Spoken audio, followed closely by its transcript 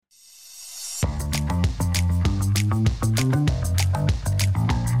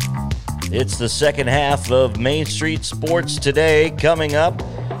It's the second half of Main Street Sports Today. Coming up,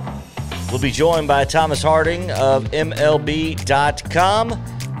 we'll be joined by Thomas Harding of MLB.com.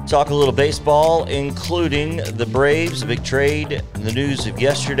 Talk a little baseball, including the Braves, a big trade, the news of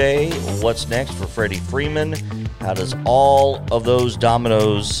yesterday, what's next for Freddie Freeman, how does all of those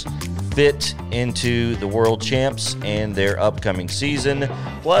dominoes fit into the World Champs and their upcoming season.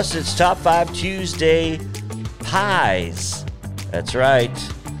 Plus, it's Top 5 Tuesday Pies. That's right.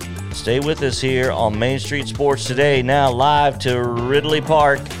 Stay with us here on Main Street Sports Today. Now live to Ridley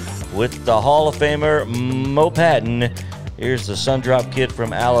Park with the Hall of Famer Mo Patton. Here's the Sundrop Kid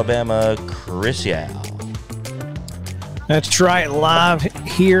from Alabama, Chris Yao. That's right, live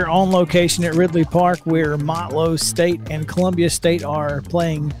here on location at Ridley Park, where Motlow State and Columbia State are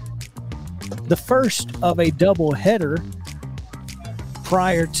playing the first of a doubleheader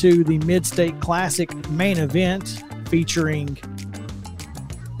prior to the Mid-State Classic main event featuring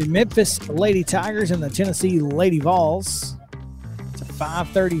the Memphis Lady Tigers and the Tennessee Lady Vols. It's a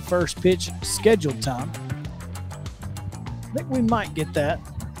 5:30 first pitch scheduled time. I think we might get that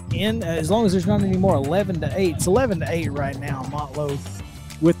in as long as there's not any more. 11-8. It's 11-8 right now. Motlow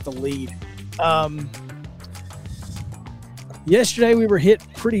with the lead. Yesterday we were hit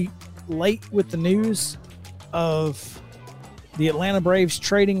pretty late with the news of the Atlanta Braves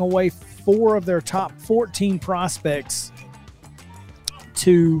trading away 4 of their top 14 prospects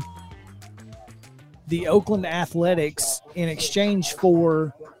to the Oakland Athletics in exchange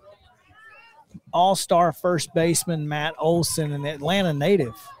for all-star first baseman Matt Olson, an Atlanta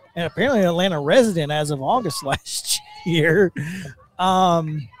native and apparently an Atlanta resident as of August last year.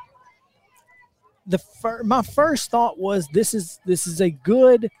 My first thought was this is a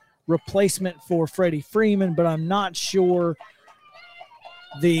good replacement for Freddie Freeman, but I'm not sure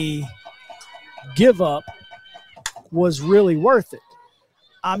the give up was really worth it.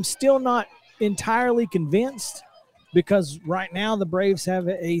 I'm still not entirely convinced because right now the Braves have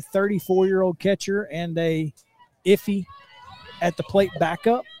a 34-year-old catcher and a iffy at the plate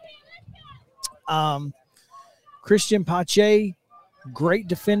backup. Christian Pache, great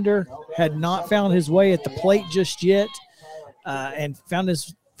defender, had not found his way at the plate just yet, and found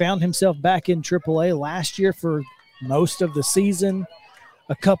himself back in AAA last year for most of the season.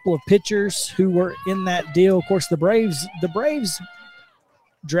 A couple of pitchers who were in that deal. Of course, the Braves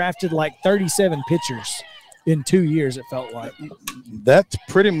drafted like 37 pitchers in 2 years, it felt like. That's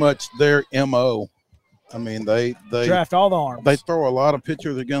pretty much their MO. I mean, they draft all the arms. They throw a lot of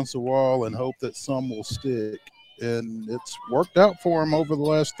pitchers against the wall and hope that some will stick. And it's worked out for them over the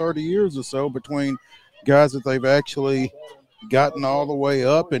last 30 years or so, between guys that they've actually gotten all the way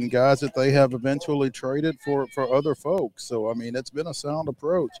up and guys that they have eventually traded for other folks. So, I mean, it's been a sound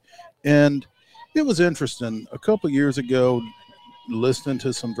approach. And it was interesting. A couple of years ago, listening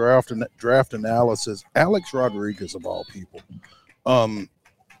to some draft analysis, Alex Rodriguez, of all people,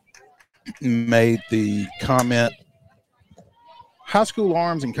 made the comment, high school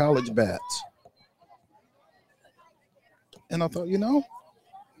arms and college bats. And I thought,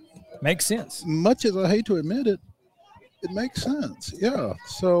 makes sense. Much as I hate to admit it, it makes sense. Yeah.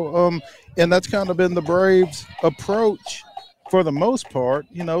 So, and that's kind of been the Braves' approach for the most part.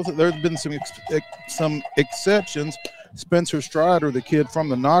 There's been some exceptions. Spencer Strider, the kid from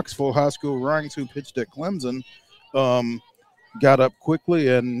the Knoxville high school ranks who pitched at Clemson, got up quickly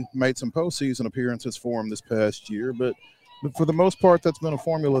and made some postseason appearances for him this past year. But for the most part, that's been a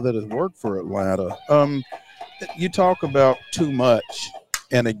formula that has worked for Atlanta. You talk about too much,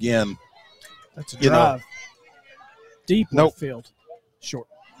 and again, that's a drive. Deep left field. Short.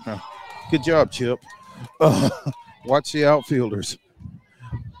 Good job, Chip. Watch the outfielders.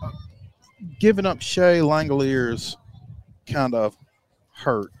 Giving up Shea Langoliers kind of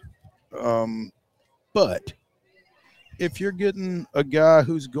hurt. But if you're getting a guy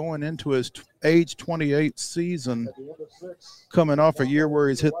who's going into his age 28 season, coming off a year where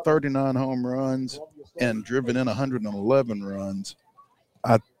he's hit 39 home runs and driven in 111 runs,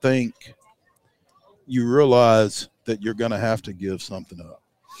 I think you realize that you're going to have to give something up.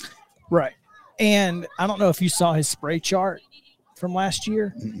 Right. And I don't know if you saw his spray chart from last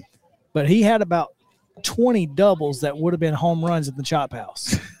year, but he had about 20 doubles that would have been home runs at the Chop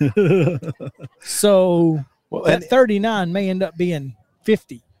House. So that 39 may end up being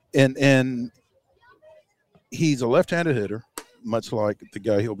 50. And he's a left-handed hitter, much like the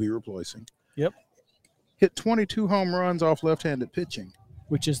guy he'll be replacing. Yep. Hit 22 home runs off left-handed pitching,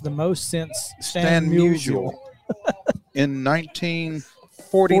 which is the most since Stan Musial in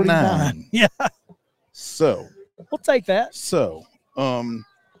 1949. Yeah. So we'll take that. So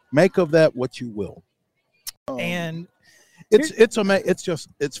make of that what you will. And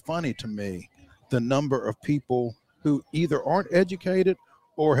It's funny to me the number of people who either aren't educated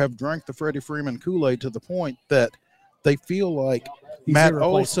or have drank the Freddie Freeman Kool-Aid to the point that they feel like He's Matt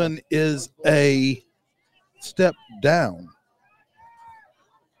irreplaceable. Olson is a step down.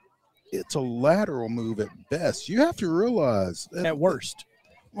 It's a lateral move at best. You have to realize that, At worst.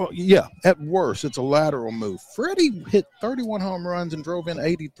 well, yeah, at worst, it's a lateral move. Freddie hit 31 home runs and drove in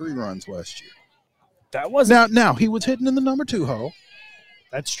 83 runs last year. That wasn't. Now he was hitting in the number 2 hole,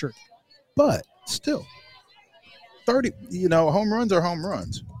 That's true. but still, 30. Home runs are home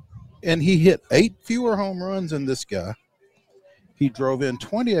runs, and he hit 8 fewer home runs than this guy. He drove in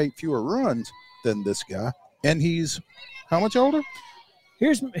 28 fewer runs than this guy, and he's how much older?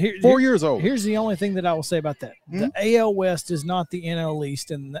 Here, 4 years old. Here's the only thing that I will say about that. Hmm? The AL West is not the NL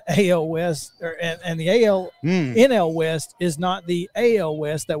East, and the AL West and the AL Hmm. NL West is not the AL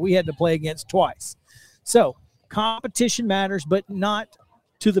West that we had to play against twice. So competition matters, but not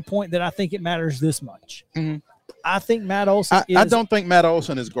to the point that I think it matters this much. Mhm. I think Matt Olson I don't think Matt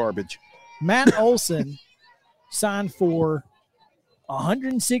Olson is garbage. Matt Olson signed for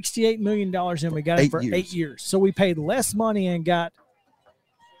 $168 million, and we got him 8 for years. 8 years. So we paid less money and got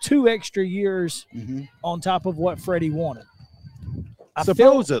 2 extra years Mhm. on top of what Freddie wanted. I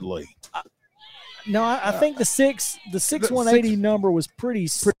Supposedly, think the 180 number was pretty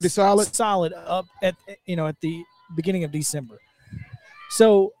solid up at the beginning of December.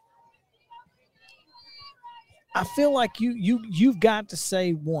 So I feel like you've got to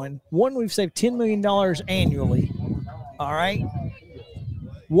say one we've saved $10 million annually. All right,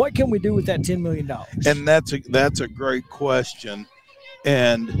 what can we do with that $10 million? and that's a great question,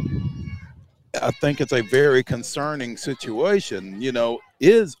 and I think it's a very concerning situation.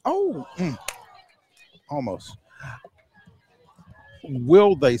 Almost.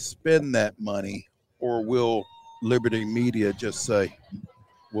 Will they spend that money, or will Liberty Media just say,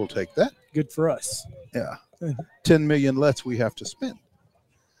 "We'll take that"? Good for us. Yeah, 10 million less we have to spend.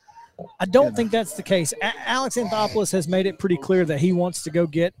 I don't think that's the case. Alex Anthopoulos has made it pretty clear that he wants to go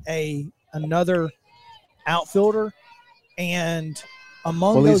get another outfielder, and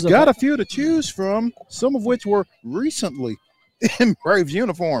among Well, those, he's got a few to choose from, some of which were recently in Braves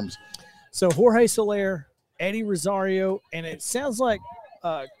uniforms. so Jorge Soler, Eddie Rosario, and it sounds like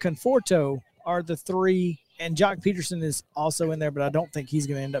Conforto are the 3, and Jock Peterson is also in there, but I don't think he's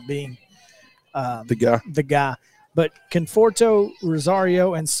going to end up being The guy. But Conforto,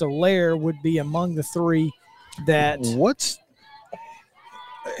 Rosario, and Soler would be among the 3 that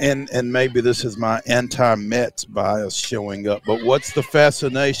And maybe this is my anti-Mets bias showing up, but what's the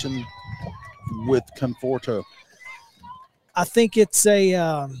fascination with Conforto? I think it's a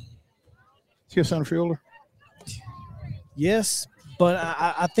Is he a center fielder? yes, but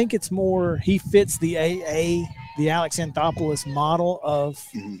I think it's more he fits the the Alex Anthopoulos model of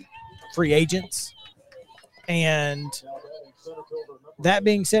Mhm. free agents. And that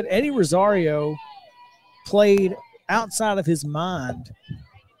being said, Eddie Rosario played outside of his mind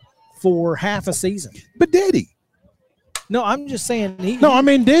for half a season. But did he? No, I'm just saying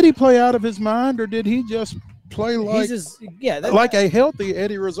Did he play out of his mind, or did he just play like like a healthy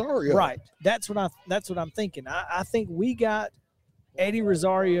Eddie Rosario? right. That's what I'm thinking. I think we got Eddie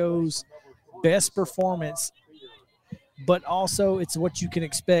Rosario's best performance, but also it's what you can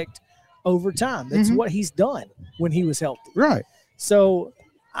expect over time. That's Mhm. what he's done when he was healthy. Right. So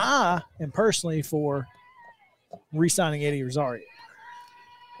I am personally for re-signing Eddie Rosario.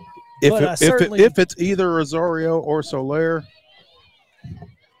 But I certainly- If it's either Rosario or Soler,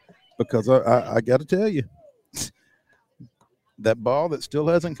 because I got to tell you, that ball that still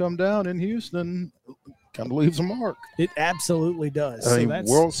hasn't come down in Houston kind of leaves a mark. It absolutely does. I So mean,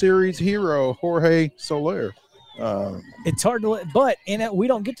 that's World Series hero Jorge Soler. it's hard to let, but we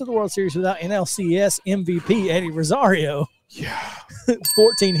don't get to the World Series without NLCS MVP Eddie Rosario. Yeah.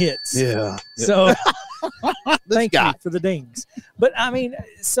 14 hits. Yeah. So thank guy. you for the dings. But I mean,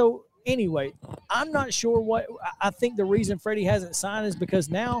 so anyway, I'm not sure what I think the reason Freddie hasn't signed is because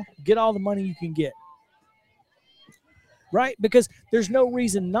now get all the money you can get. Right? Because there's no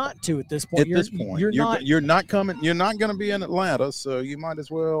reason not to at this point. You're not coming. You're not going to be in Atlanta, so you might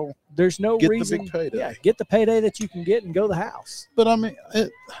as well. There's no get reason. the big payday. Yeah, get the payday that you can get and go to the house. But I mean,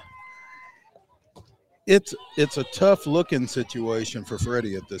 it's a tough looking situation for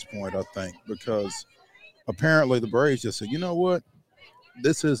Freddie at this point, I think, because apparently the Braves just said, you know what,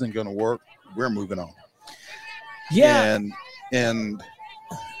 this isn't going to work. We're moving on. Yeah. And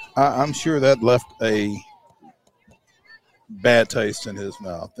I'm sure that left a bad taste in his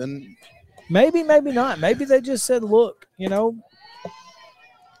mouth. And maybe not. Maybe they just said, look,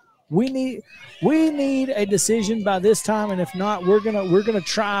 We need a decision by this time, and if not, we're gonna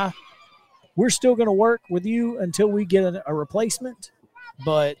try. We're still gonna work with you until we get a replacement.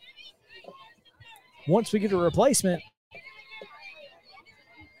 But once we get a replacement,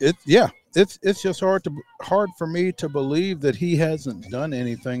 it's just hard for me to believe that he hasn't done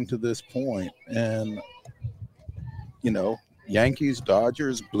anything to this point. And Yankees,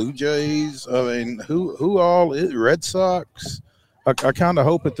 Dodgers, Blue Jays. I mean, who all is Red Sox? I kind of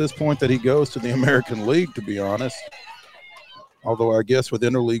hope at this point that he goes to the American League, to be honest. Although I guess with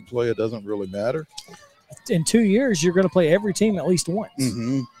interleague play, it doesn't really matter. In 2 years, you're going to play every team at least once.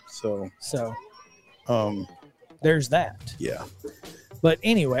 Mm-hmm. So, there's that. Yeah. But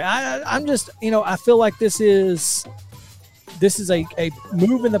anyway, I'm just, I feel like this is a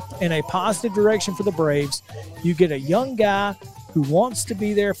move in a positive direction for the Braves. You get a young guy who wants to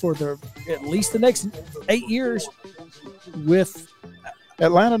be there for at least the next 8 years with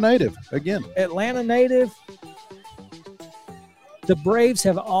Atlanta native again. Atlanta native. The Braves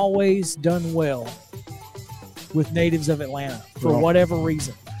have always done well with natives of Atlanta for whatever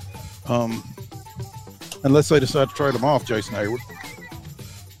reason. Unless they decide to trade them off, Jason Hayward.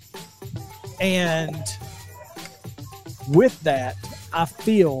 And with that, I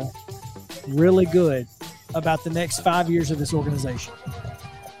feel really good about the next 5 years of this organization.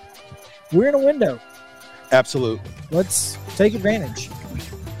 We're in a window. Absolutely. Let's take advantage.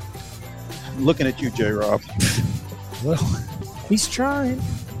 Looking at you, J-Rob. Well, he's trying.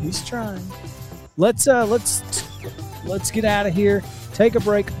 Let's get out of here. Take a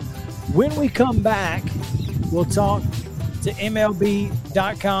break. When we come back, we'll talk to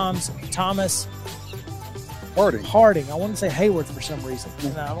MLB.com's Thomas Harding. I want to say Hayward for some reason,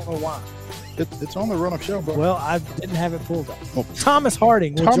 and I don't know why. It's on the run-up show, but well, I didn't have it pulled up. Oh. Thomas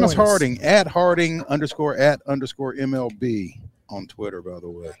Harding. Thomas Harding at Harding _ MLB on Twitter, by the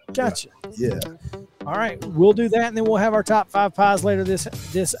way. Gotcha. Yeah. All right, we'll do that, and then we'll have our top 5 pies later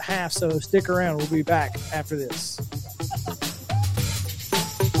this half. So stick around. We'll be back after this.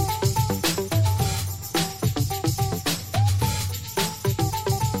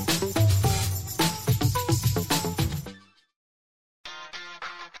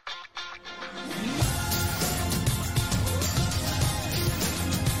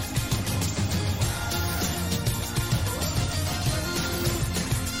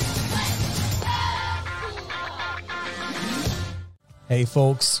 Hey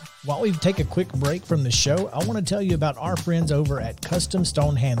folks, while we take a quick break from the show, I want to tell you about our friends over at Custom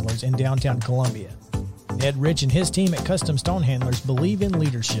Stone Handlers in downtown Columbia. Ed Rich and his team at Custom Stone Handlers believe in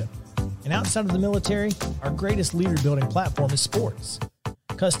leadership. And outside of the military, our greatest leader building platform is sports.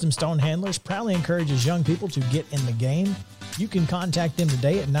 Custom Stone Handlers proudly encourages young people to get in the game. You can contact them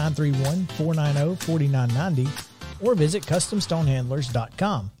today at 931-490-4990 or visit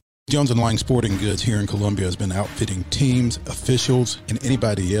CustomStonehandlers.com. Jones & Lang Sporting Goods here in Columbia has been outfitting teams, officials, and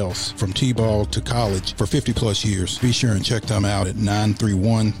anybody else from T-ball to college for 50-plus years. Be sure and check them out at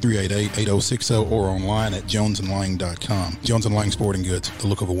 931-388-8060 or online at jonesandlang.com. Jones & Lang Sporting Goods, the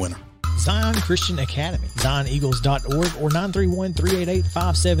look of a winner. Zion Christian Academy, ZionEagles.org or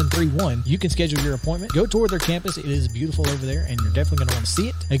 931-388-5731. You can schedule your appointment. Go tour their campus. It is beautiful over there, and you're definitely going to want to see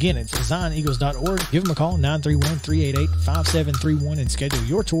it. Again, it's ZionEagles.org. Give them a call, 931-388-5731, and schedule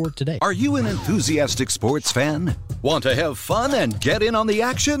your tour today. Are you an enthusiastic sports fan? Want to have fun and get in on the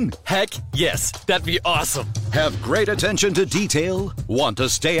action? Heck, yes. That'd be awesome. Have great attention to detail? Want to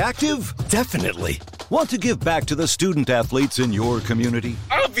stay active? Definitely. Want to give back to the student athletes in your community?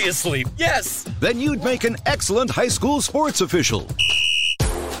 Obviously, yes. Then you'd make an excellent high school sports official.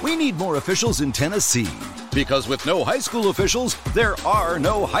 We need more officials in Tennessee, because with no high school officials, there are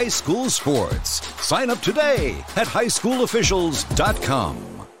no high school sports. Sign up today at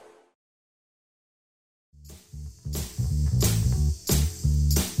highschoolofficials.com.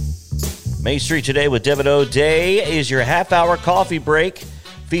 Main Street Today with Devin O'Day is your half-hour coffee break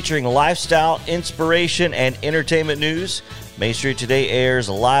featuring lifestyle, inspiration, and entertainment news. Main Street Today airs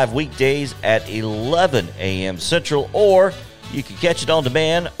live weekdays at 11 a.m. Central, or you can catch it on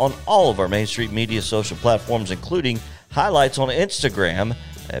demand on all of our Main Street Media social platforms, including highlights on Instagram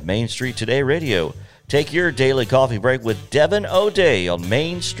at Main Street Today Radio. Take your daily coffee break with Devin O'Day on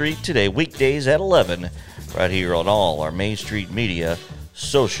Main Street Today, weekdays at 11, right here on all our Main Street Media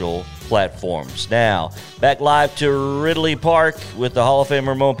social platforms. Now, back live to Ridley Park with the Hall of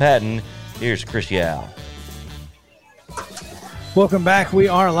Famer Mo Patton. Here's Chris Yao. Welcome back. We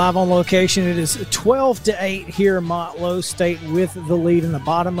are live on location. It is 12-8 here in Motlow State with the lead in the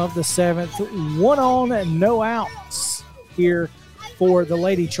bottom of the 7th. 1 on and no outs here for the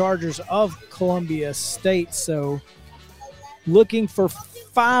Lady Chargers of Columbia State. So looking for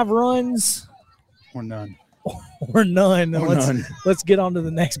 5 runs Or none. or none. Or none. Let's get on to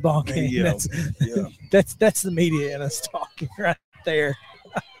the next ball game. Yeah. That's the media in us talking right there.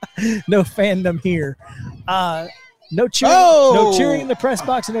 No fandom here. No cheering. No cheering in the press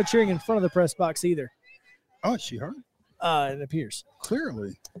box, and no cheering in front of the press box either. Oh, she hurt? It appears.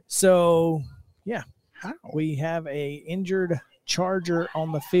 Clearly. So, yeah, How? we have a injured Charger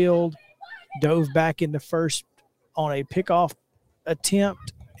on the field. Dove back into first on a pickoff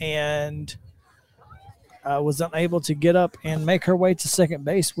attempt and was unable to get up and make her way to second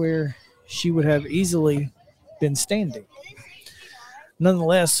base where she would have easily been standing.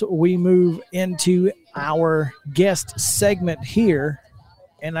 Nonetheless, we move into our guest segment here.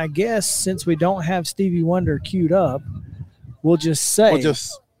 And I guess since we don't have Stevie Wonder queued up, we'll just say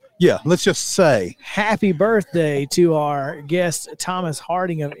let's just say happy birthday to our guest, Thomas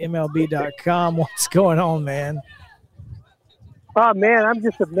Harding of MLB.com. What's going on, man? Oh, man, I'm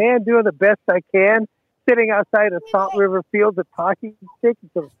just a man doing the best I can, sitting outside of Salt River Fields at Talking Stick.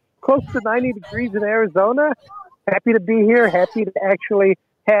 It's close to 90 degrees in Arizona. Happy to be here. Happy to actually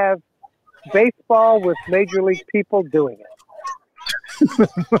have baseball with Major League people doing it.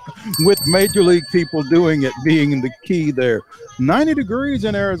 with Major League people doing it being the key there. 90 degrees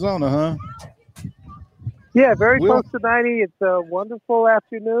in Arizona, huh? Yeah, very close to 90. It's a wonderful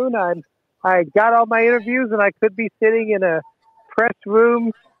afternoon. I got all my interviews, and I could be sitting in a press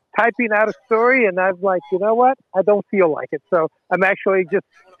room typing out a story, and I'm like, you know what? I don't feel like it. So I'm actually just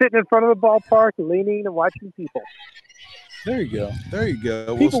sitting in front of the ballpark, leaning and watching people. There you go. There you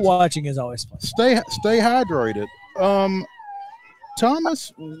go. People watching is always fun. Stay hydrated.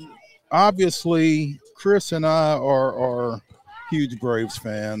 Thomas, obviously, Chris and I are huge Braves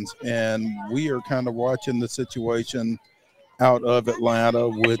fans, and we are kind of watching the situation out of Atlanta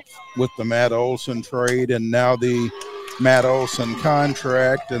with the Matt Olson trade and now the Matt Olson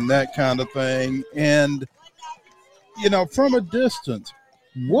contract and that kind of thing. And, you know, from a distance,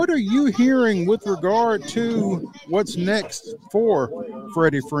 what are you hearing with regard to what's next for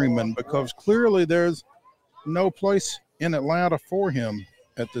Freddie Freeman? Because clearly there's no place in Atlanta for him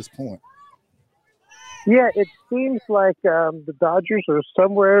at this point. Yeah, it seems like the Dodgers are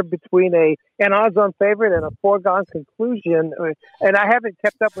somewhere between an odds-on favorite and a foregone conclusion. And I haven't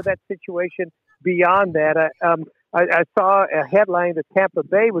kept up with that situation beyond that. I saw a headline that Tampa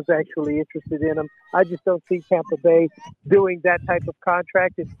Bay was actually interested in him. I just don't see Tampa Bay doing that type of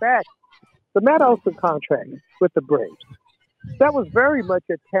contract. In fact, the Matt Olson contract with the Braves, that was very much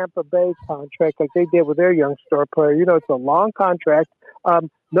a Tampa Bay contract like they did with their young star player. You know, it's a long contract,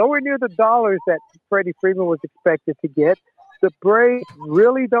 nowhere near the dollars that Freddie Freeman was expected to get. The Braves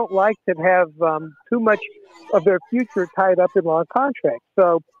really don't like to have too much of their future tied up in long contracts.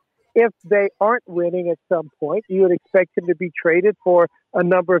 So if they aren't winning at some point, you would expect him to be traded for a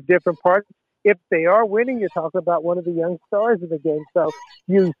number of different parts. If they are winning, you're talking about one of the young stars in the game. So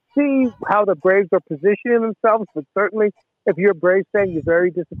you see how the Braves are positioning themselves, but certainly if you're a Braves fan, you're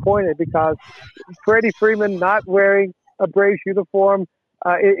very disappointed because Freddie Freeman not wearing a Braves uniform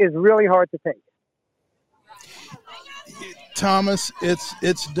is really hard to take. Thomas,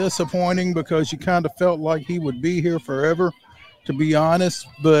 it's disappointing because you kind of felt like he would be here forever, to be honest.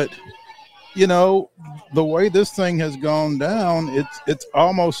 But, you know, the way this thing has gone down, it's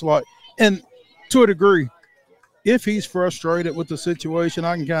almost like, and to a degree, if he's frustrated with the situation,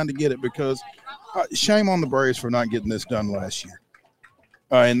 I can kind of get it because shame on the Braves for not getting this done last year.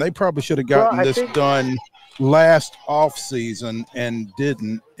 And they probably should have gotten this done last offseason and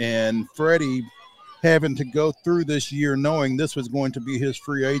didn't. And Freddie having to go through this year knowing this was going to be his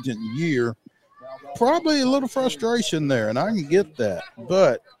free agent year, probably a little frustration there, and I can get that.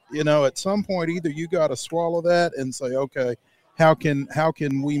 But, you know, at some point either you got to swallow that and say, okay, how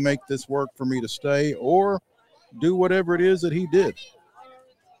can we make this work for me to stay, or do whatever it is that he did.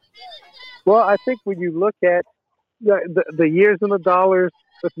 Well, I think when you look at the years and the dollars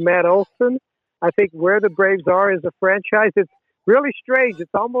with Matt Olson, I think where the Braves are as a franchise, it's really strange.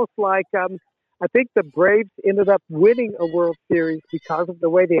 It's almost like I think the Braves ended up winning a World Series because of the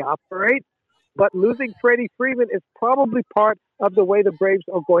way they operate, but losing Freddie Freeman is probably part of the way the Braves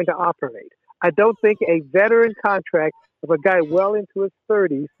are going to operate. I don't think a veteran contract of a guy well into his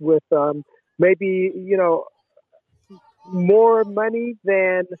 30s with maybe, you know, more money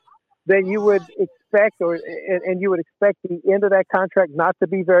than you would expect, and you would expect the end of that contract not to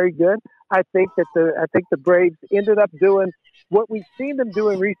be very good. I think the Braves ended up doing what we've seen them do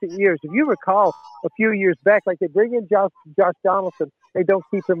in recent years. If you recall, a few years back, like they bring in Josh Donaldson, they don't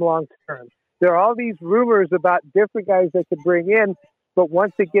keep him long term. There are all these rumors about different guys they could bring in, but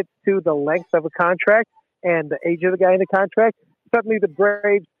once it gets to the length of a contract and the age of the guy in the contract, suddenly the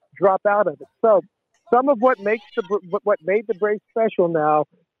Braves drop out of it. So some of what made the Braves special now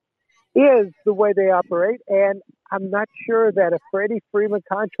is the way they operate, and I'm not sure that a Freddie Freeman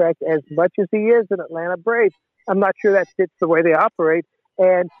contract, as much as he is an Atlanta Braves, I'm not sure that fits the way they operate.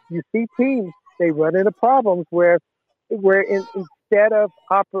 And you see teams, they run into problems where instead of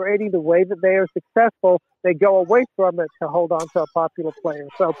operating the way that they are successful, they go away from it to hold on to a popular player.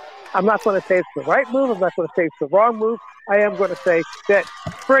 So I'm not going to say it's the right move. I'm not going to say it's the wrong move. I am going to say that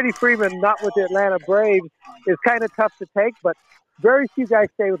Freddie Freeman, not with the Atlanta Braves, is kind of tough to take, but very few guys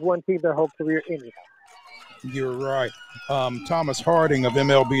stay with one team their whole career anyhow. You're right. Thomas Harding of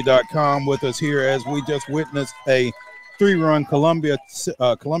MLB.com with us here as we just witnessed a 3-run Columbia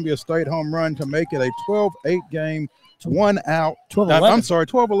State home run to make it a 12-8 game, 1 out.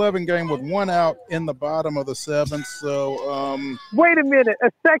 12-11 game with 1 out in the bottom of the 7th. So, wait a minute.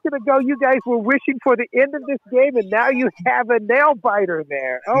 A second ago, you guys were wishing for the end of this game, and now you have a nail biter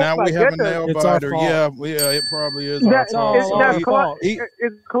there. Oh, now we have goodness. a nail It's biter. our fault. Yeah, it probably is.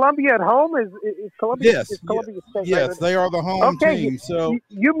 Is Columbia at home? Is Columbia? Yes. Is Columbia State? Yes, right? they are the home team. So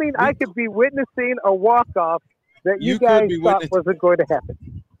you mean I could be witnessing a walk-off that you You guys could be thought witnessing- wasn't going to happen?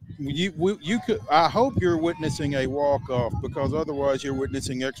 you could. I hope you're witnessing a walk-off, because otherwise you're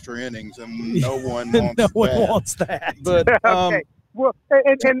witnessing extra innings, and no one wants No one that. wants that. But Okay. Well,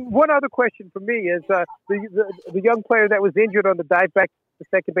 and one other question for me is the young player that was injured on the dive back to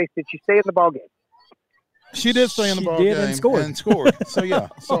second base, did she stay in the ball game? she did stay in the She ball did game and scored. So yeah,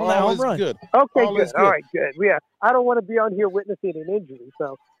 so On that all home is run. good. Okay, All good. is good. All right, good. Yeah, I don't want to be on here witnessing an injury,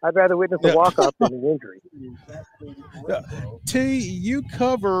 so I'd rather witness a Yeah. walk-off than an injury. T, you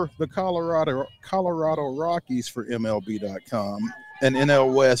cover the Colorado Rockies for MLB.com, an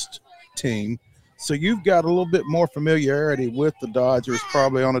NL West team. So you've got a little bit more familiarity with the Dodgers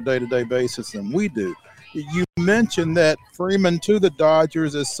probably on a day-to-day basis than we do. You mentioned that Freeman to the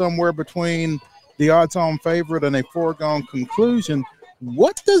Dodgers is somewhere between the odds-on favorite and a foregone conclusion.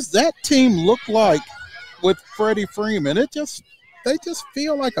 What does that team look like with Freddie Freeman? They just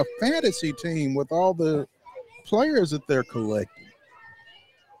feel like a fantasy team with all the players that they're collecting.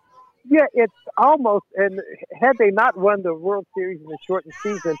 Yeah, it's almost, and had they not won the World Series in the shortened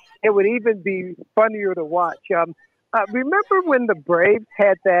season, it would even be funnier to watch. Remember when the Braves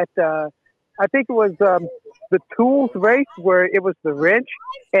had that, I think it was the tools race where it was the wrench,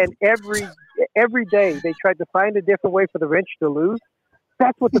 and every day they tried to find a different way for the wrench to lose?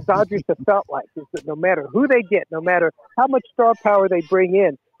 That's what the Dodgers have felt like, is that no matter who they get, no matter how much star power they bring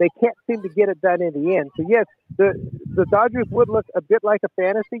in, they can't seem to get it done in the end. So, yes, the Dodgers would look a bit like a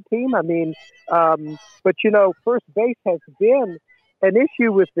fantasy team. I mean, but, first base has been an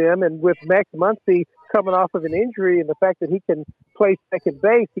issue with them, and with Max Muncy coming off of an injury and the fact that he can play second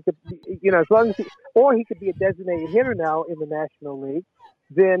base, he could, as long as he could be a designated hitter now in the National League,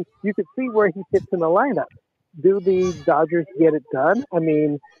 then you could see where he fits in the lineup. Do the Dodgers get it done? I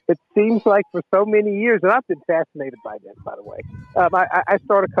mean, it seems like for so many years, and I've been fascinated by this, by the way. I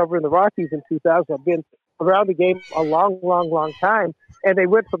started covering the Rockies in 2000. I've been around the game a long, long, long time, and they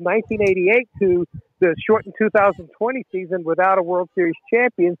went from 1988 to the shortened 2020 season without a World Series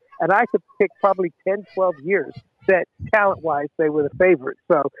champion, and I could pick probably 10, 12 years that talent-wise they were the favorite.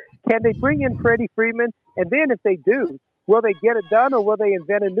 So can they bring in Freddie Freeman? And then if they do, will they get it done, or will they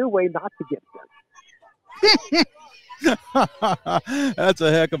invent a new way not to get it done? That's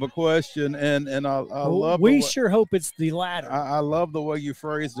a heck of a question, and I love. We sure hope it's the latter. I love the way you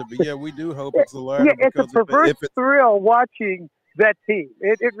phrased it, but yeah, we do hope it's the latter. Yeah, it's a because perverse thrill watching that team.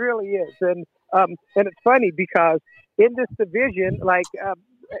 It really is, and it's funny because in this division,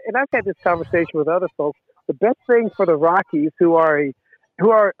 and I've had this conversation with other folks. The best thing for the Rockies, who are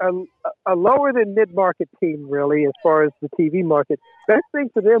a lower than mid-market team, really, as far as the TV market, best thing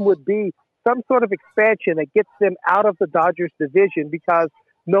for them would be some sort of expansion that gets them out of the Dodgers division, because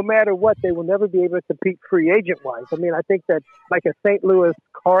no matter what, they will never be able to compete free agent-wise. I mean, I think that like a St. Louis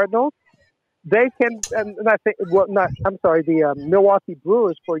Cardinals, they can, the Milwaukee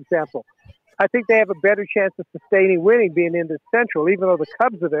Brewers, for example, I think they have a better chance of sustaining winning being in the Central, even though the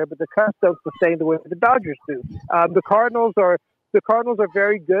Cubs are there, but the Cubs don't sustain the way the Dodgers do. The Cardinals are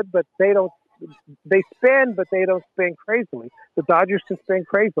very good, but they spend, but they don't spend crazily. The Dodgers can spend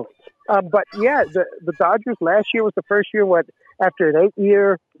crazily. But yeah, the Dodgers last year was the first year, after an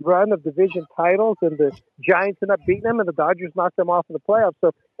 8-year run of division titles, and the Giants ended up beating them, and the Dodgers knocked them off in the playoffs.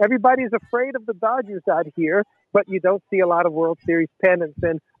 So everybody's afraid of the Dodgers out here, but you don't see a lot of World Series pennants,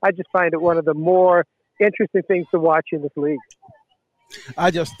 and I just find it one of the more interesting things to watch in this league.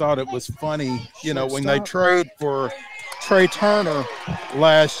 I just thought it was funny, when they trade for Trey Turner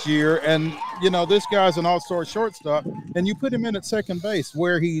last year, and this guy's an all-star shortstop, and you put him in at second base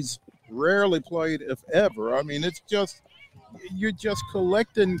where he's rarely played, if ever. I mean, you're just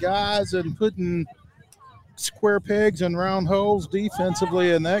collecting guys and putting square pegs in round holes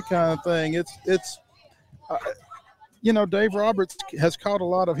defensively and that kind of thing. Dave Roberts has caught a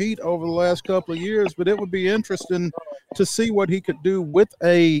lot of heat over the last couple of years, but it would be interesting to see what he could do with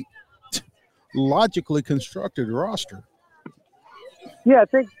a logically constructed roster. Yeah, I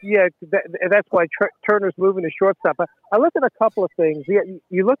think that's why Turner's moving to shortstop. I look at a couple of things.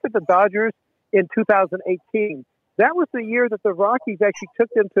 You look at the Dodgers in 2018. That was the year that the Rockies actually took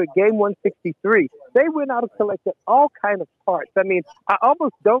them to game 163. They went out and collected all kind of parts. I mean, I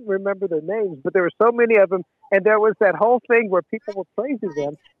almost don't remember their names, but there were so many of them. And there was that whole thing where people were praising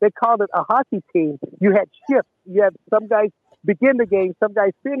them. They called it a hockey team. You had shifts. You had some guys begin the game, some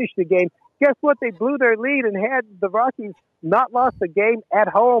guys finish the game. Guess what? They blew their lead, and had the Rockies not lost the game at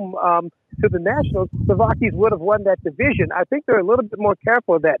home to the Nationals, the Rockies would have won that division. I think they're a little bit more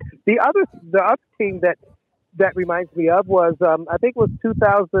careful of that. The other team that reminds me of was, I think it was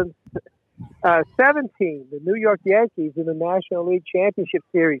 2017, the New York Yankees in the National League Championship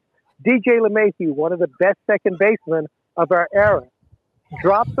Series. DJ LeMahieu, one of the best second basemen of our era,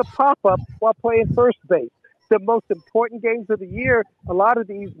 drops a pop-up while playing first base. The most important games of the year, a lot of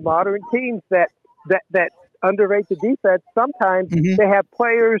these modern teams that underrate the defense, sometimes they have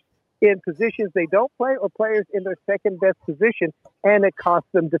players in positions they don't play or players in their second best position, and it costs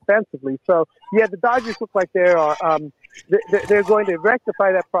them defensively. So, yeah, the Dodgers look like they're going to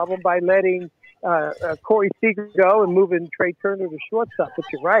rectify that problem by letting Corey Seager go and moving Trey Turner to shortstop. But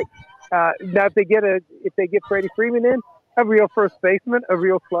you're right. Now, if they get Freddie Freeman in, a real first baseman, a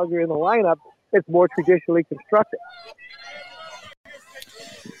real slugger in the lineup, it's more traditionally constructed.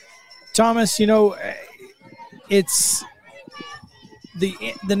 Thomas, it's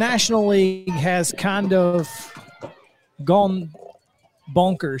the National League has kind of gone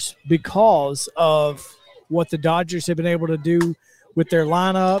bonkers because of what the Dodgers have been able to do with their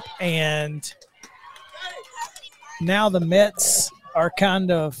lineup, and now the Mets are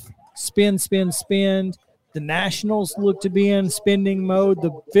kind of spin. The Nationals look to be in spending mode.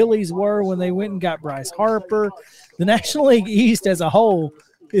 The Phillies were when they went and got Bryce Harper. The National League East as a whole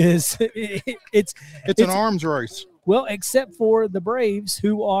it's an arms race. Well, except for the Braves,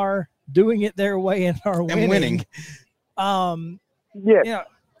 who are doing it their way and are winning.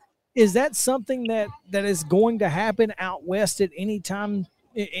 Is that something that is going to happen out west at any time,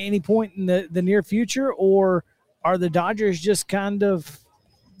 at any point in the near future, or are the Dodgers just kind of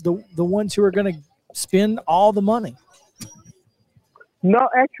the ones who are going to spend all the money? No,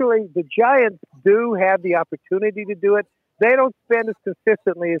 actually, the Giants do have the opportunity to do it. They don't spend as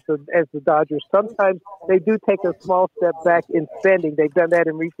consistently as the Dodgers. Sometimes they do take a small step back in spending. They've done that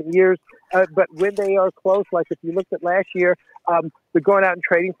in recent years. But when they are close, like if you looked at last year, they're going out and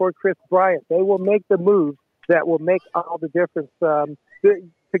trading for Chris Bryant. They will make the moves that will make all the difference to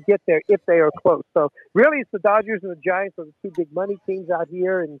get there if they are close. So really, it's the Dodgers and the Giants are the two big money teams out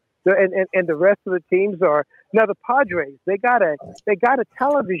here, and the rest of the teams are now the Padres. They got a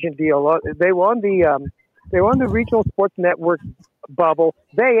television deal. They were on the regional sports network bubble.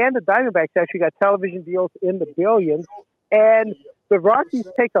 They and the Diamondbacks actually got television deals in the billions, and the Rockies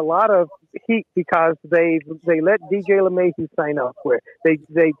take a lot of heat because they let DJ LeMahieu sign elsewhere.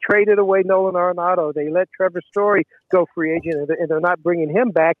 They traded away Nolan Arenado. They let Trevor Story go free agent, and they're not bringing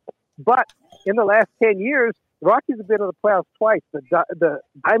him back. But in the last 10 years, the Rockies have been in the playoffs twice. The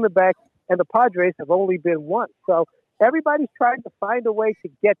Diamondbacks and the Padres have only been once. So everybody's trying to find a way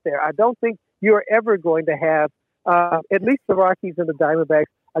to get there. I don't think you're ever going to have, at least the Rockies and the Diamondbacks,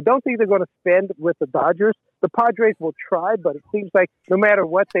 I don't think they're going to spend with the Dodgers. The Padres will try, but it seems like no matter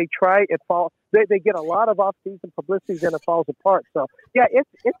what they try, it falls. They get a lot of off-season publicity, and it falls apart. So, yeah,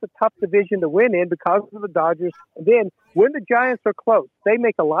 it's a tough division to win in because of the Dodgers. And then when the Giants are close, they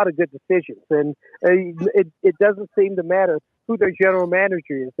make a lot of good decisions. And it doesn't seem to matter who their general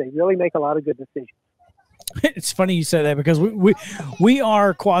manager is. They really make a lot of good decisions. It's funny you say that because we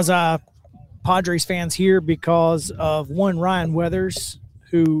are quasi-Padres fans here because of one, Ryan Weathers,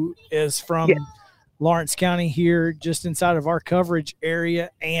 who is from Lawrence County here, just inside of our coverage area,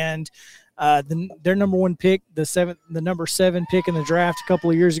 and their number one pick, the number 7 pick in the draft a couple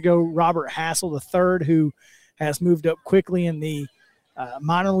of years ago, Robert Hassel III, who has moved up quickly in the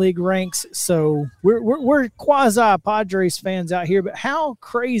minor league ranks. So we're quasi Padres fans out here. But how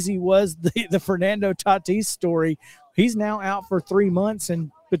crazy was the Fernando Tatis story? He's now out for 3 months, and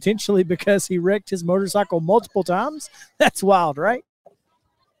potentially because he wrecked his motorcycle multiple times. That's wild, right?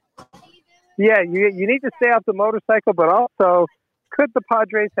 Yeah, you need to stay off the motorcycle, but also could the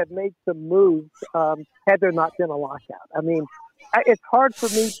Padres have made some moves had there not been a lockout? I mean, it's hard for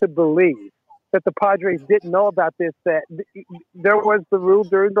me to believe that the Padres didn't know about this, that there was the rule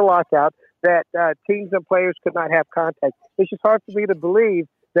during the lockout that teams and players could not have contact. It's just hard for me to believe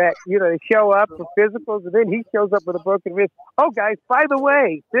that, they show up for physicals and then he shows up with a broken wrist. Oh, guys, by the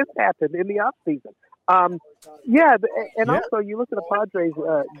way, this happened in the offseason. Also you look at the Padres,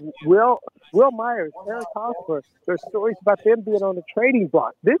 Will Myers, Eric Hosmer, there's stories about them being on the trading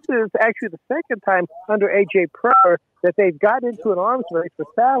block. This is actually the second time under A.J. Preller that they've gotten into an arms race for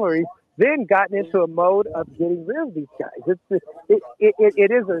salaries, then gotten into a mode of getting rid of these guys.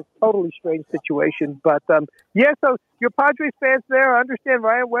 It is a totally strange situation. But, so your Padres fans there, I understand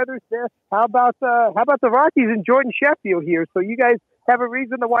Ryan Weathers there. How about the Rockies and Jordan Sheffield here? So you guys have a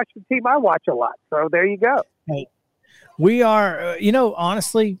reason to watch the team I watch a lot. So there you go. Hey, we are,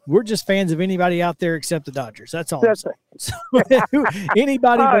 honestly, we're just fans of anybody out there except the Dodgers. That's all. That's right. So,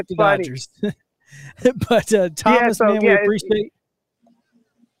 anybody but the funny. Dodgers. But Thomas, we appreciate.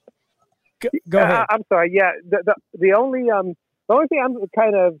 Go ahead. I'm sorry. Yeah, the only thing I'm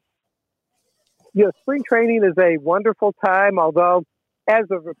kind of, spring training is a wonderful time. Although, as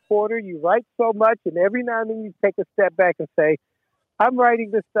a reporter, you write so much, and every now and then you take a step back and say, I'm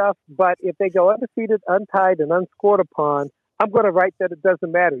writing this stuff, but if they go undefeated, untied, and unscored upon, I'm going to write that it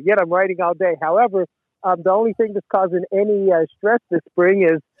doesn't matter. Yet I'm writing all day. However, the only thing that's causing any stress this spring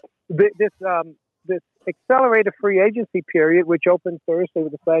is this accelerated free agency period, which opened Thursday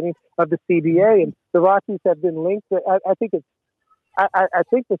with the signing of the CBA, and the Rockies have been linked. I think the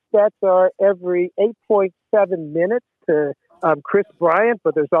stats are every 8.7 minutes to Chris Bryant,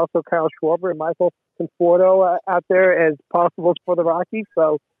 but there's also Kyle Schwarber and Michael Conforto out there as possibles for the Rockies.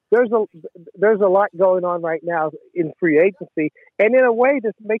 So there's a lot going on right now in free agency, and in a way,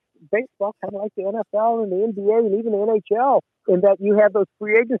 this makes baseball kind of like the NFL and the NBA and even the NHL, in that you have those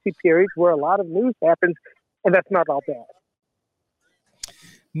free agency periods where a lot of news happens, and that's not all bad.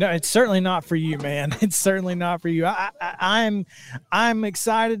 No, it's certainly not for you, man. It's certainly not for you. I'm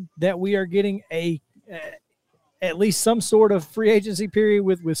excited that we are getting at least some sort of free agency period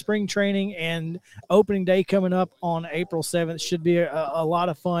with spring training, and opening day coming up on April 7th. Should be a lot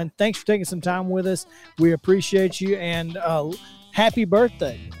of fun. Thanks for taking some time with us. We appreciate you, and happy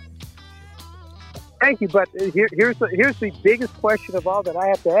birthday. Thank you, but here's the biggest question of all that I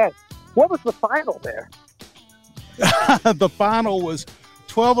have to ask. What was the final there? The final was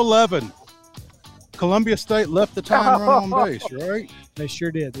 12-11. Columbia State left the time run on base, right? They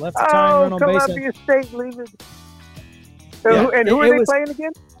sure did. Left the time run on base. Columbia State leaving. And who are they playing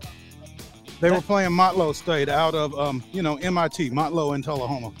again? They were playing Motlow State out of, MIT, Motlow in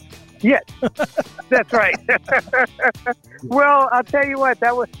Tullahoma. Yes, that's right. Well, I'll tell you what,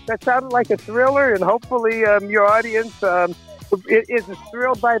 that sounded like a thriller, and hopefully your audience is as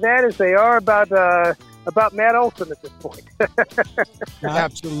thrilled by that as they are about Matt Olson at this point.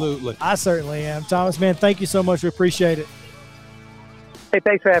 Absolutely. I certainly am. Thomas, man, thank you so much. We appreciate it. Hey,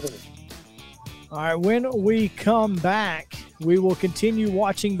 thanks for having me. All right, when we come back, we will continue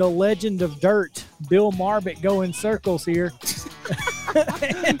watching the legend of dirt, Bill Marbit, go in circles here.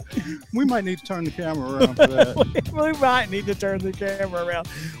 We might need to turn the camera around for that. we might need to turn the camera around.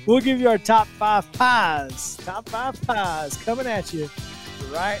 We'll give you our top 5 pies. Top 5 pies coming at you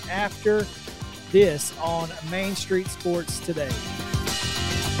right after this on Main Street Sports Today.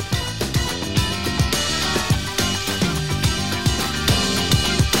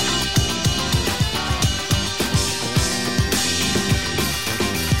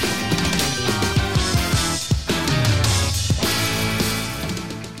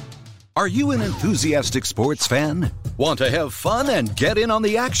 Are you an enthusiastic sports fan? Want to have fun and get in on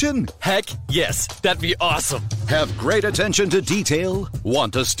the action? Heck, yes. That'd be awesome. Have great attention to detail?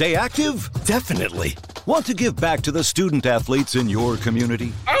 Want to stay active? Definitely. Want to give back to the student athletes in your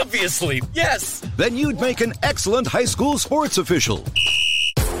community? Obviously, yes. Then you'd make an excellent high school sports official.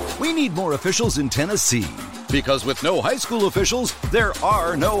 We need more officials in Tennessee, because with no high school officials, there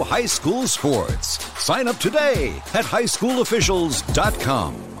are no high school sports. Sign up today at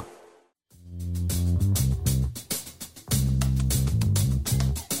highschoolofficials.com.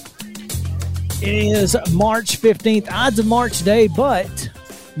 It is March 15th, Odds of March Day, but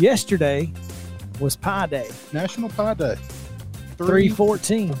yesterday was Pie Day. National Pie Day.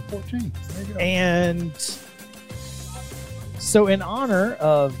 3/14. There you go. And so in honor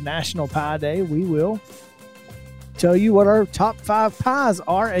of National Pie Day, we will tell you what our top 5 pies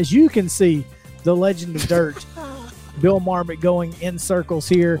are. As you can see, the legend of dirt, Bill Marbit, going in circles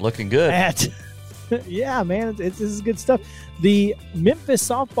here. Looking good. Yeah, man, this is good stuff. The Memphis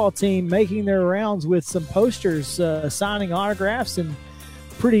softball team making their rounds with some posters, signing autographs, and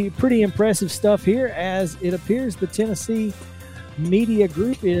pretty impressive stuff here. As it appears, the Tennessee media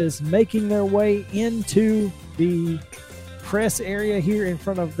group is making their way into the press area here in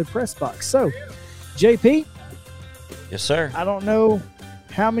front of the press box. So, JP, Yes, sir. I don't know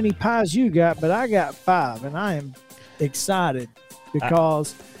how many pies you got, but I got 5, and I am excited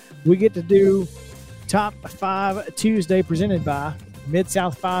because we get to do Top 5 Tuesday presented by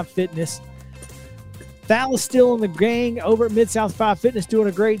Mid-South 5 Fitness. Thal is still in the gang over at Mid-South 5 Fitness, doing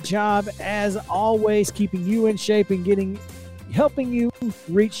a great job as always, keeping you in shape and helping you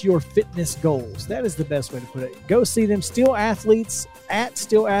reach your fitness goals. That is the best way to put it. Go see them. Still Athletes at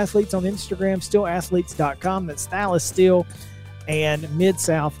Still Athletes on Instagram, stillathletes.com. That's Thal is Still and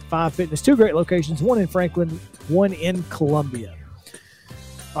Mid-South 5 Fitness. 2 great locations, one in Franklin, one in Columbia.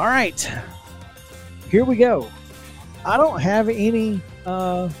 All right, here we go. I don't have any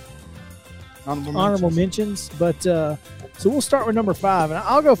honorable mentions, but so we'll start with number 5, and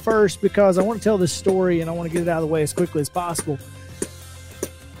I'll go first because I want to tell this story and I want to get it out of the way as quickly as possible.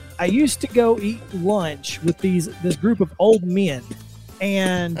 I used to go eat lunch with this group of old men,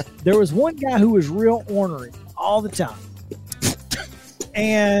 and there was one guy who was real ornery all the time.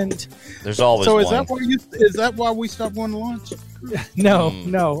 And there's always So one. is that why we stopped going to lunch?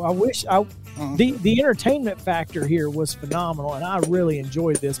 No. I wish the entertainment factor here was phenomenal, and I really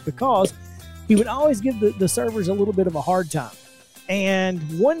enjoyed this because he would always give the servers a little bit of a hard time. And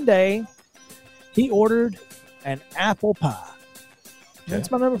one day, he ordered an apple pie. That's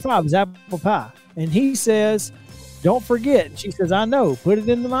my number 5 is apple pie. And he says, "Don't forget." And she says, "I know. Put it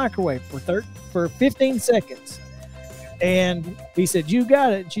in the microwave for 15 seconds." And he said, "You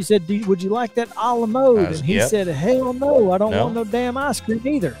got it." And she said, "Would you like that a la mode?" And he said, "Hell no, I don't want no damn ice cream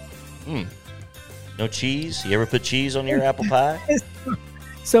either." No cheese? You ever put cheese on your apple pie?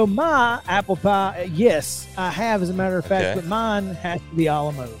 So my apple pie, yes, I have, as a matter of fact, Okay. but mine has to be a la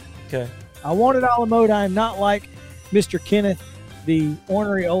mode. Okay. I wanted a la mode. I am not like Mr. Kenneth, the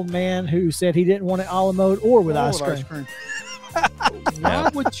ornery old man who said he didn't want it a la mode or with ice cream. Why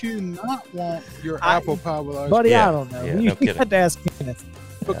would you not want your apple pie with ice cream? Buddy, I don't know. Yeah, You no kidding. have to ask Kenneth.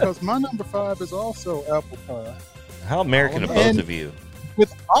 Because my number 5 is also apple pie How American are both And- of you?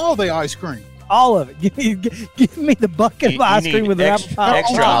 with all the ice cream. All of it. Give me the bucket of ice You cream need with the apple pie.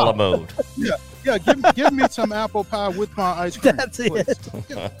 extra a la mode. Yeah, give me some apple pie with my ice cream. That's please. it.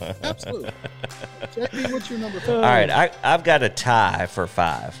 Yeah, absolutely. JP, what's your number 5? All right, I've got a tie for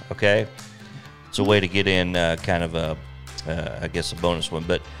 5. Okay, it's a way to get in kind of I guess a bonus one,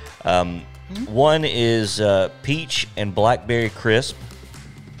 but one is peach and blackberry crisp.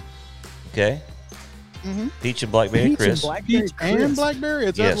 Okay, peach and blackberry Peach and crisp. blackberry Peach and crisp. blackberry?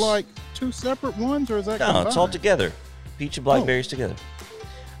 Is Yes. that like 2 separate ones, or is that No, combined? it's all together. Peach and blackberries together.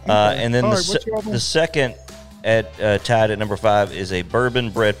 And then All the, right, what's your other one? the second tied at number 5 is a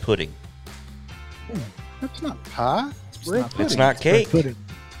bourbon bread pudding. That's not pie. It's bread pudding. It's not cake. Pudding.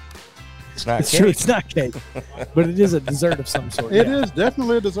 It's not It's cake. true. It's not cake, but it is a dessert of some sort. It yeah. is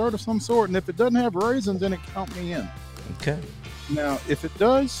definitely a dessert of some sort, and if it doesn't have raisins, then it count me in. Okay. Now, if it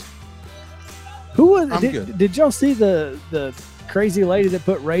does, Who was? I'm good. Did y'all see the crazy lady that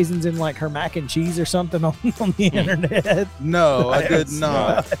put raisins in like her mac and cheese or something on the internet? no, I did That's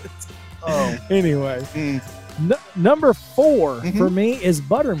not. Oh, Anyway, mm. number 4 Mhm. for me is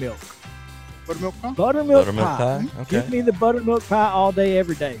buttermilk. Buttermilk pie. Buttermilk Buttermilk pie. Okay. Give me the buttermilk pie all day,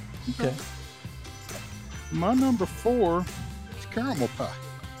 every day. Okay. My number 4 is caramel pie.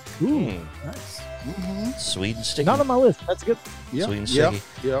 Ooh, Mm. nice. Mm-hmm. Sweet and sticky. Not on my list. That's good. Yep, Sweet and yep,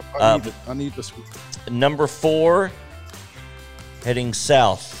 sticky. yep. I need the sweet. Number 4, heading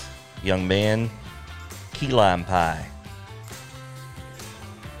south, young man, key lime pie.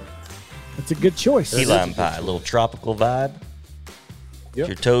 That's a good choice. Key lime pie, a little tropical vibe. Yep.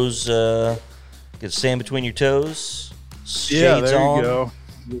 Your toes, get sand between your toes, shades Yeah, there on, you go.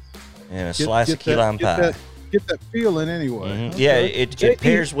 and a slice of key lime pie. Get that feeling anyway. Mhm. Okay. Yeah, it JP.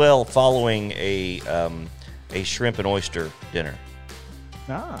 pairs well following a shrimp and oyster dinner.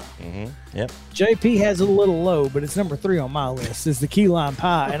 Ah. Yep. JP has it a little low, but it's number 3 on my list is the key lime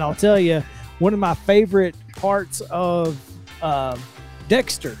pie. And I'll tell you, one of my favorite parts of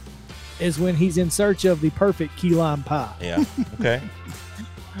Dexter is when he's in search of the perfect key lime pie. Yeah. Okay.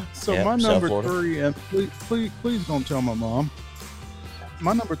 So Yeah, my South number Florida. 3, and please don't tell my mom.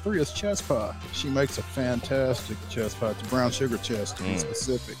 My number 3 is chess pie. She makes a fantastic chess pie. It's brown sugar chess to be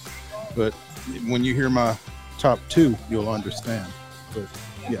specific. But when you hear my top 2, you'll understand. But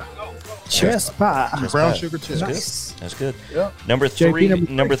yeah, chess pie. Brown pie. sugar chess. Nice. That's good. Yeah. Number JP, three. number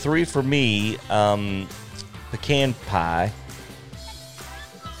three. Number three for me, pecan pie,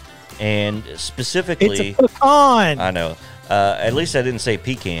 and specifically, It's a pecan. I know. At least I didn't say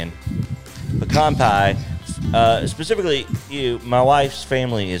pecan. Pecan pie. Specifically, my wife's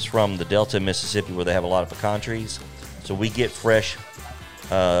family is from the Delta, Mississippi, where they have a lot of pecan trees. So we get fresh,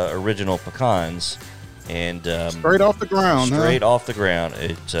 original pecans, and Straight off the ground. straight off the ground.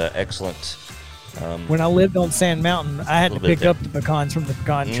 It's excellent. When I lived on Sand Mountain, I had to Little bit pick up the pecans from the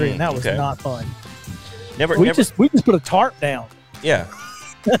pecan tree, and that was okay. not fun. Never. We just put a tarp down. Yeah.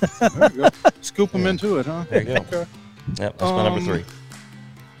 Huh? There you go. Scoop them into it, huh? There you go. Okay. Yep. That's my number three.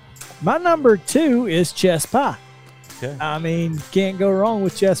 My number 2 is chess pie. Okay. I mean, can't go wrong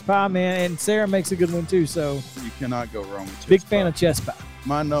with chess pie, man. And Sarah makes a good one too. So You cannot go wrong with chess big fan pie. of chess pie.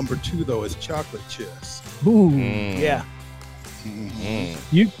 My number 2, though, is chocolate chess. Ooh, Mm. yeah. Mm.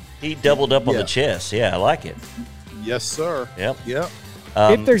 You He doubled up on Yeah. the chess. Yeah, I like it. Yes, sir. Yep. Yep.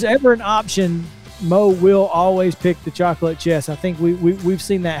 if there's ever an option, Mo will always pick the chocolate chess. I think we've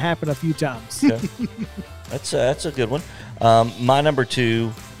seen that happen a few times. Okay. That's a good one. My number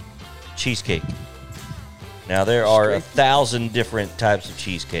 2, cheesecake. Now there are 1,000 different types of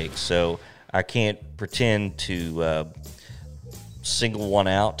cheesecakes, so I can't pretend to single one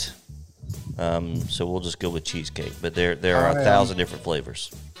out. So we'll just go with cheesecake. But there are 1,000 different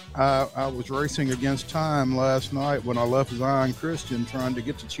flavors. I was racing against time last night when I left Zion Christian trying to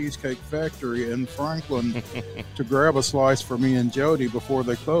get to Cheesecake Factory in Franklin to grab a slice for me and Jody before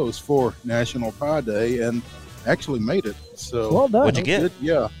they closed for National Pie Day, and actually made it. So Well done. What'd you get?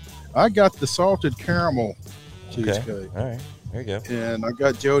 Yeah, I got the salted caramel Okay. cheesecake, All right. There you go. and I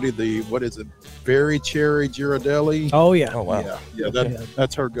got Jody the berry cherry Ghirardelli. Oh yeah. Oh wow. Yeah,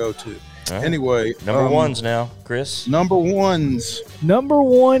 that's her go-to. All right. Anyway, Number ones now, Chris. Number ones. Number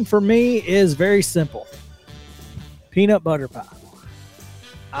 1 for me is very simple. Peanut butter pie.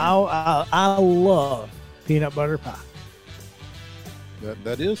 I love peanut butter pie.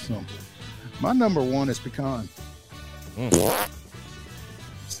 That is simple. My number 1 is pecan.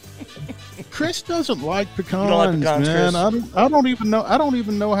 Chris doesn't like pecans, don't like pecans, man. Chris? I don't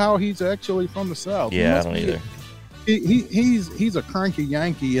even know how he's actually from the South. He Yeah, I must don't be- either. He's a cranky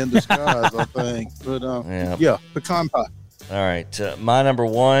Yankee in disguise, I think. But Yeah. pecan pie. All right. My number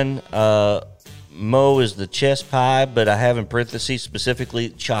 1, Mo, is the chess pie, but I have in parentheses specifically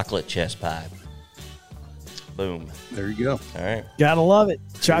chocolate chess pie. Boom. There you go. All right. Gotta love it.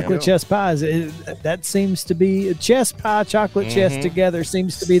 Chocolate go. chess pies. That seems to be chess pie, chocolate chess Mhm. together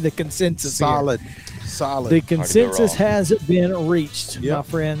seems to be the consensus. Here. Solid. The consensus wrong. has been reached, my Yep.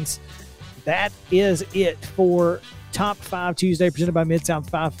 friends. That is it for Top 5 Tuesday, presented by Mid-South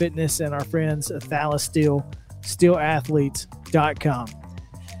 5 Fitness and our friends at Thalas Steel, steelathletes.com.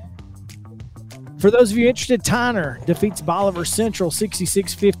 For those of you interested, Tyner defeats Bolivar Central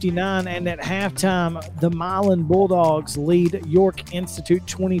 66-59, and at halftime, the Milan Bulldogs lead York Institute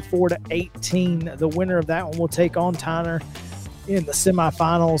 24-18. The winner of that one will take on Tyner in the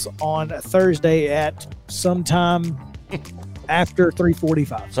semifinals on Thursday at sometime after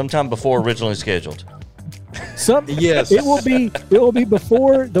 3:45. Sometime before originally scheduled. Yes. It will be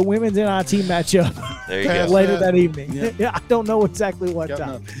before the women's NIT matchup There you Pass go. later that. that evening. Yeah. Yeah, I don't know exactly what Got time.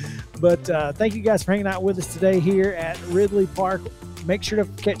 nothing. But thank you guys for hanging out with us today here at Ridley Park. Make sure to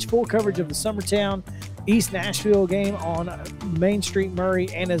catch full coverage of the Summertown East Nashville game on Main Street Murray,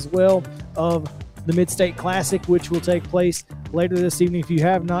 and as well of the Mid-State Classic, which will take place later this evening. If you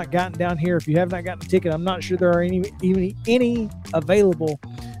have not gotten down here, if you have not gotten a ticket, I'm not sure there are any available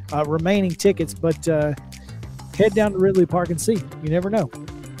remaining tickets, but head down to Ridley Park and see. You never know.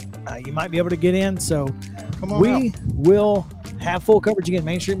 You might be able to get in, so Come on we out. will have full coverage again.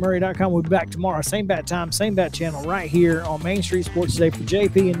 MainStreetMurray.com. We'll be back tomorrow. Same bat time, same bat channel, right here on Main Street Sports Today. For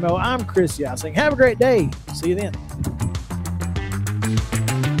JP and Mo, I'm Chris Yousing. Have a great day. See you then.